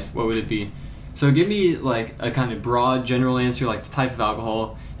your life, what would it be? So give me a kind of broad general answer, like the type of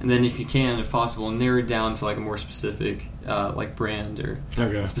alcohol, and then if you can, if possible, narrow it down to a more specific brand or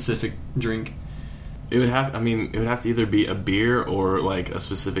Okay. specific drink. It would have to either be a beer or a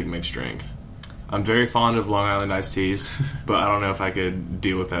specific mixed drink. I'm very fond of Long Island iced teas, but I don't know if I could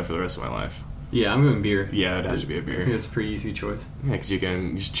deal with that for the rest of my life. Yeah, I'm going beer. Yeah, it has to be a I think beer. that's a pretty easy choice. Yeah, because you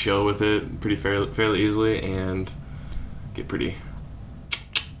can just chill with it fairly easily and get pretty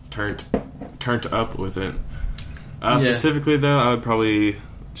turned up with it. Yeah. Specifically, though, I would probably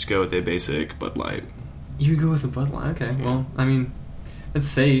just go with a basic Bud Light. You go with a Bud Light. Okay, Yeah. well, I mean, it's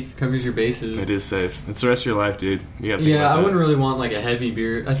safe, covers your bases. It is safe. It's the rest of your life, dude. You gotta think Yeah, about I that. wouldn't really want a heavy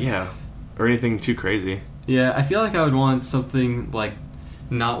beer. Yeah, or anything too crazy. Yeah, I feel like I would want something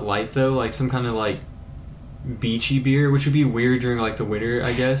not light though, some kind of beachy beer, which would be weird during the winter,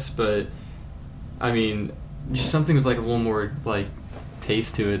 I guess. But I mean, just something with a little more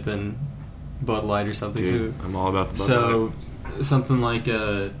taste to it than Bud Light or something. Dude, I'm all about the Bud Light. So something like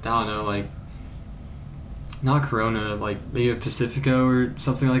I don't know, like not Corona, like maybe a Pacifico or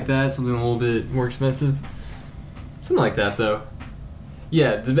something like that. Something a little bit more expensive. Something like that, though.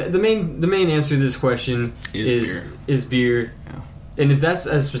 Yeah, the main answer to this question is beer. Yeah. And if that's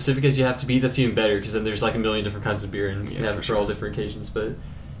as specific as you have to be, that's even better, because then there's like a million different kinds of beer, and you can have it for all different occasions. But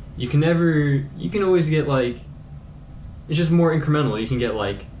you can always get like, it's just more incremental. You can get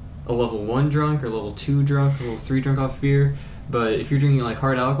like a level 1 drunk or level 2 drunk, or level 3 drunk off beer. But if you're drinking like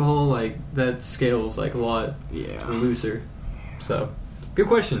hard alcohol, like that scales like a lot looser. So, good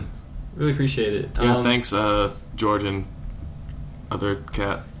question. Really appreciate it. Yeah, thanks, George and other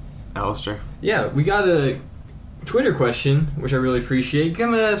cat, Alistair. Yeah, we got a Twitter question, which I really appreciate.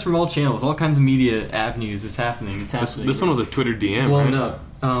 Coming at us from all channels, all kinds of media avenues. It's happening. This one was a Twitter DM, blowing right?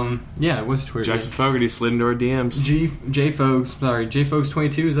 up. Yeah, it was Twitter. Jackson Fogarty slid into our DMs.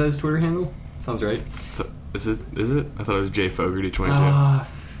 JFogs22, is that his Twitter handle? Sounds right. Is it? I thought it was JFogarty22.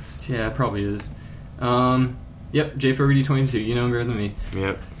 Yeah, it probably is. Yep, JFogarty22. You know him better than me.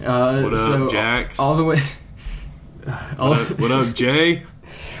 Yep. What up, Jax? All the way. What up, Jay?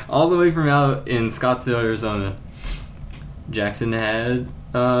 All the way from out in Scottsdale, Arizona, Jackson had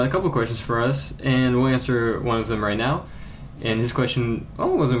a couple of questions for us, and we'll answer one of them right now. And his question, it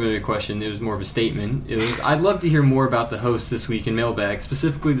wasn't really a question, it was more of a statement. It was, I'd love to hear more about the host this week in Mailbag,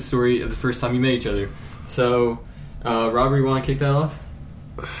 specifically the story of the first time you met each other. So, Robert, you want to kick that off?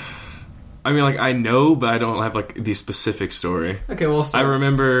 I mean, like, I know, but I don't have, like, the specific story. Okay, well, I'll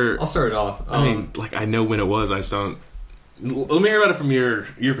start it off. I mean, like, I know when it was, I just don't... Let me hear about it from your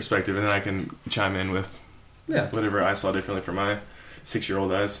perspective, and then I can chime in with whatever I saw differently from my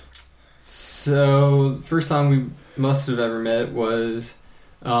 6-year-old eyes. So, first time we must have ever met was...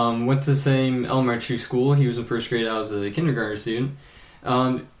 went to the same elementary school. He was in first grade. I was a kindergarten student.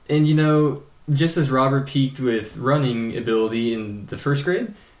 And, you know, just as Robert peaked with running ability in the first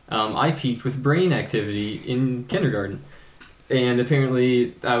grade... I peaked with brain activity in kindergarten. And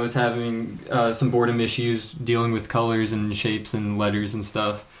apparently I was having some boredom issues dealing with colors and shapes and letters and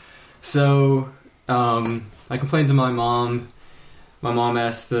stuff. So I complained to my mom. My mom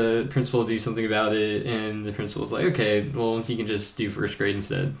asked the principal to do something about it, and the principal was like, okay, well, he can just do first grade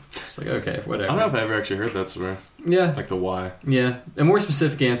instead. It's like, okay, whatever. I don't know if I ever actually heard that story. Yeah. Like the why. Yeah. A more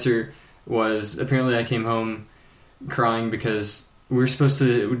specific answer was apparently I came home crying because... we're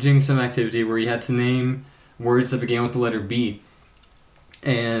doing some activity where you had to name words that began with the letter B.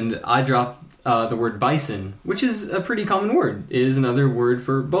 And I dropped the word bison, which is a pretty common word. It is another word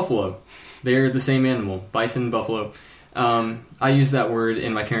for buffalo. They're the same animal, bison, buffalo. I used that word,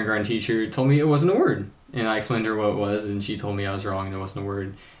 and my kindergarten teacher told me it wasn't a word. And I explained to her what it was, and she told me I was wrong and it wasn't a word.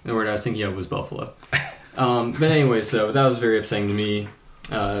 And the word I was thinking of was buffalo. But anyway, so that was very upsetting to me.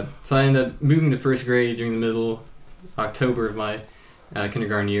 So I ended up moving to first grade during the middle October of my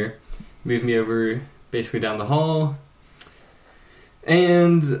kindergarten year. Moved me over basically down the hall,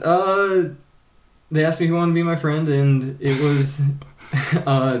 and they asked me who wanted to be my friend, and it was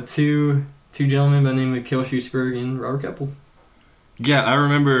two gentlemen by the name of Kale Schutzberg and Robert Keppel. Yeah, I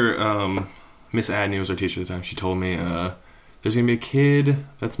remember Miss Adney was our teacher at the time. She told me there's gonna be a kid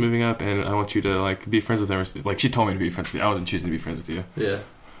that's moving up, and I want you to like be friends with him. Like, she told me to be friends with you. I wasn't choosing to be friends with you. Yeah.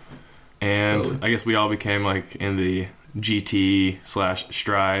 And totally. I guess we all became like in the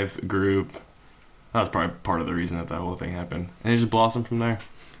GT/Strive group. That was probably part of the reason that whole thing happened. And it just blossomed from there.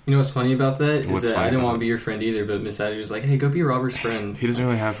 You know what's funny about that? What's is that funny I didn't about want it? to be your friend either, but Miss Addy was like, hey, go be Robert's friend. He doesn't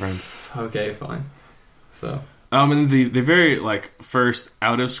really have friends. Okay, fine. So. And the very like first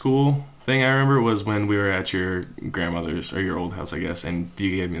out of school thing I remember was when we were at your grandmother's or your old house, I guess, and you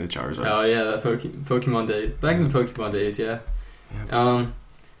gave me the Charizard. Oh yeah, that Pokemon days. Back in the Pokemon days, yeah.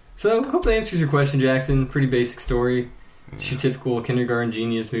 So hope that answers your question, Jackson. Pretty basic story. It's your typical kindergarten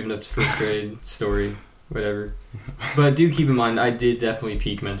genius moving up to first grade story, whatever. But do keep in mind, I did definitely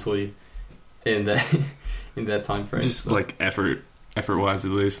peak mentally in that time frame. Just like effort wise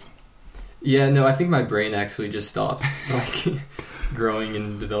at least. Yeah, no, I think my brain actually just stopped like growing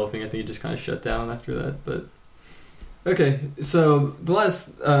and developing. I think it just kind of shut down after that. But okay, so the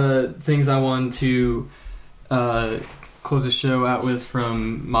last things I wanted to close the show out with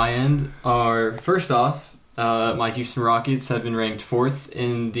from my end are, first off, my Houston Rockets have been ranked 4th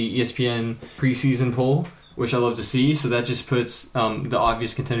in the ESPN preseason poll, which I love to see. So that just puts the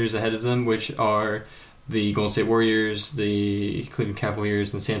obvious contenders ahead of them, which are the Golden State Warriors, the Cleveland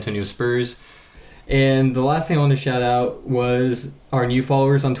Cavaliers, and San Antonio Spurs. And the last thing I want to shout out was our new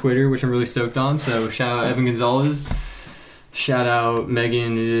followers on Twitter, which I'm really stoked on. So shout out Evan Gonzalez. Shout out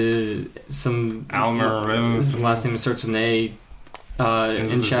Megan, some Almer, last name that starts with an A.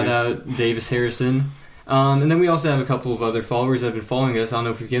 And shout out Davis Harrison. And then we also have a couple of other followers that have been following us. I don't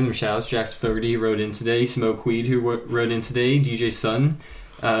know if we've given them shouts. Jackson Fogarty wrote in today. Smoke Weed, who wrote in today. DJ Sun,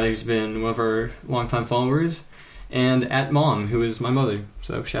 who's been one of our longtime followers. And at Mom, who is my mother.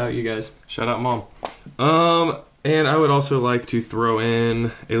 So shout out you guys. Shout out Mom. And I would also like to throw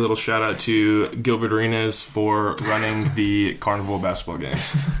in a little shout out to Gilbert Arenas for running the Carnival basketball game.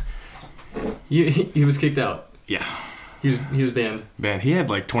 He was kicked out. Yeah. He was banned. Man, he had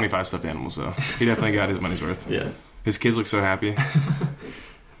like 25 stuffed animals, though. He definitely got his money's worth. Yeah. His kids look so happy.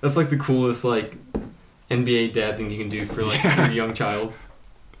 That's like the coolest like NBA dad thing you can do for like your young child.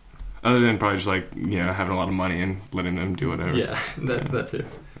 Other than probably just like, having a lot of money and letting them do whatever. Yeah, that too.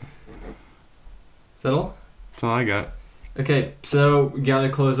 Is that all? That's all I got. Okay, so we got to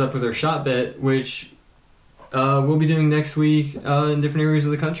close up with our shot bet, which we'll be doing next week in different areas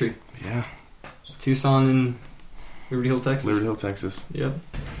of the country. Yeah. Tucson and Liberty Hill, Texas. Liberty Hill, Texas. Yep.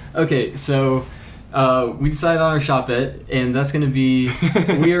 Okay, so we decided on our shot bet, and that's going to be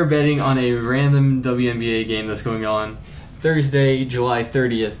we are betting on a random WNBA game that's going on Thursday, July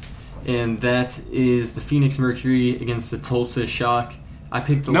 30th, and that is the Phoenix Mercury against the Tulsa Shock. I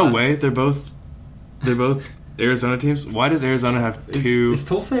picked the No way, they're both Arizona teams? Why does Arizona have two? Is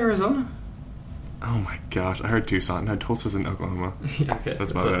Tulsa Arizona? Oh my gosh, I heard Tucson. No, Tulsa's in Oklahoma. Yeah, okay.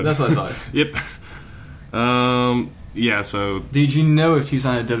 That's my bad. That's what I thought. Yep. Yeah, so... Dude, you know if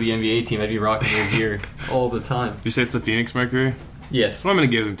Tucson had a WNBA team, I'd be rocking your gear all the time. Did you say it's the Phoenix Mercury? Yes. Well, I'm going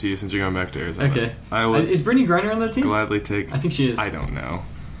to give them to you since you're going back to Arizona. Okay. I would Is Brittany Griner on that team? gladly take... I think she is. I don't know.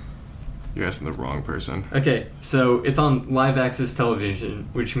 You're asking the wrong person. Okay, so it's on live access television,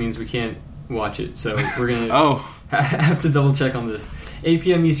 which means we can't watch it. So we're going to have to double check on this. 8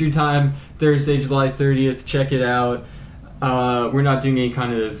 p.m. Eastern Time, Thursday, July 30th. Check it out. We're not doing any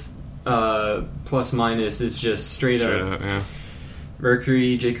kind of plus minus. It's just straight up. Yeah.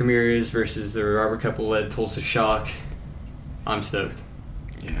 Mercury, Jake Ramirez versus the Robert Keppel-led Tulsa Shock. I'm stoked.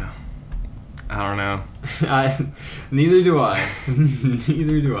 Yeah. I don't know. Neither do I.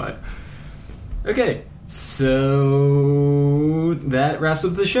 Neither do I. Okay, so that wraps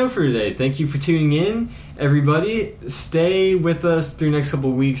up the show for today. Thank you for tuning in, everybody. Stay with us through the next couple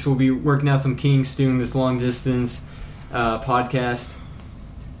of weeks. We'll be working out some kinks doing this long-distance podcast.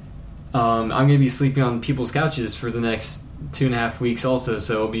 I'm going to be sleeping on people's couches for the next 2.5 weeks also,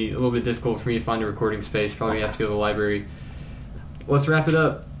 so it'll be a little bit difficult for me to find a recording space. Probably have to go to the library. Let's wrap it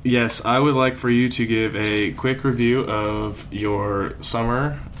up. Yes, I would like for you to give a quick review of your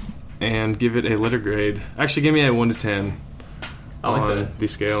summer and give it a letter grade. Actually, give me a 1 to 10 I like on that. the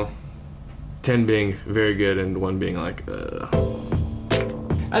scale. 10 being very good and 1 being like, I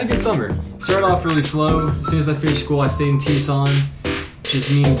had a good summer. Started off really slow. As soon as I finished school, I stayed in Tucson.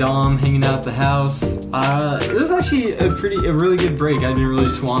 Just me and Dom hanging out at the house. It was actually a really good break. I'd been really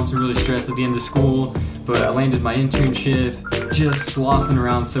swamped and really stressed at the end of school, but I landed my internship. Just slothing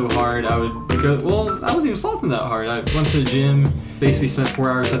around so hard. I wasn't even slothing that hard. I went to the gym, basically spent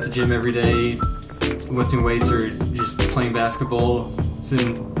 4 hours at the gym every day, lifting weights or just playing basketball. It's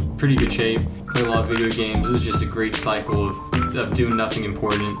in pretty good shape. Played a lot of video games. It was just a great cycle of doing nothing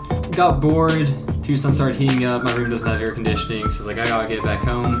important. Got bored. Tucson started heating up. My room doesn't have air conditioning, so I was like, I gotta get back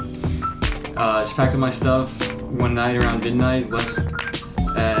home. Just packed up my stuff one night around midnight, left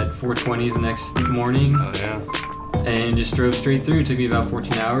at 4:20 the next morning. oh yeah. And just drove straight through. It took me about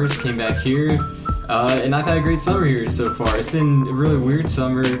 14 hours. Came back here. And I've had a great summer here so far. It's been a really weird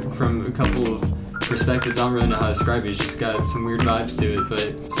summer from a couple of perspectives. I don't really know how to describe it. It's just got some weird vibes to it. But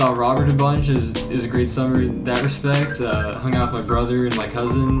saw Robert a bunch. It was a great summer in that respect. Hung out with my brother and my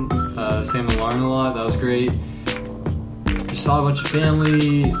cousin, Sam and Lauren, a lot. That was great. Just saw a bunch of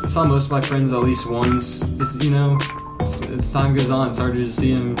family. Saw most of my friends at least once. As time goes on, it's harder to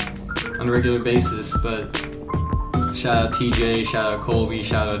see them on a regular basis. But shout out TJ, shout out Colby,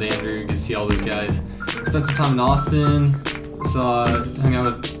 shout out Andrew. Good to see all those guys. Spent some time in Austin. Hung out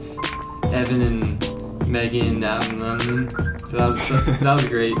with Evan and Megan down in London. So that was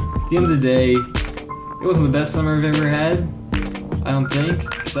great. At the end of the day, it wasn't the best summer I've ever had, I don't think.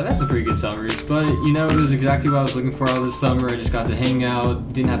 Because I've had some pretty good summers. But, it was exactly what I was looking for out of this summer. I just got to hang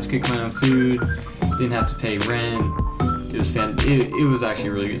out, didn't have to cook my own food, didn't have to pay rent. It was it was actually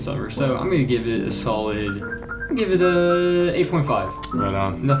a really good summer. So I'm going to give it a solid... Give it a 8.5. Right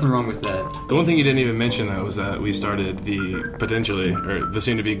on. Nothing wrong with that. The one thing you didn't even mention, though, was that we started the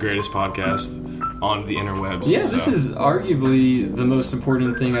soon-to-be greatest podcast on the interwebs. Yeah, This is arguably the most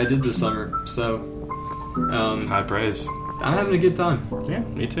important thing I did this summer. So, high praise. I'm having a good time. Yeah,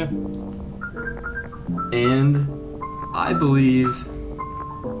 me too. And I believe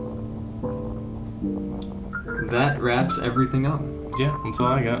that wraps everything up. Yeah, that's all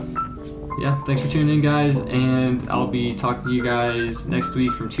I got. Yeah, thanks for tuning in, guys, and I'll be talking to you guys next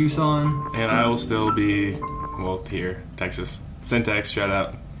week from Tucson. And I will still be, here, Texas. Syntax, shout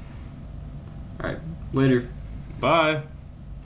out. All right, later. Bye.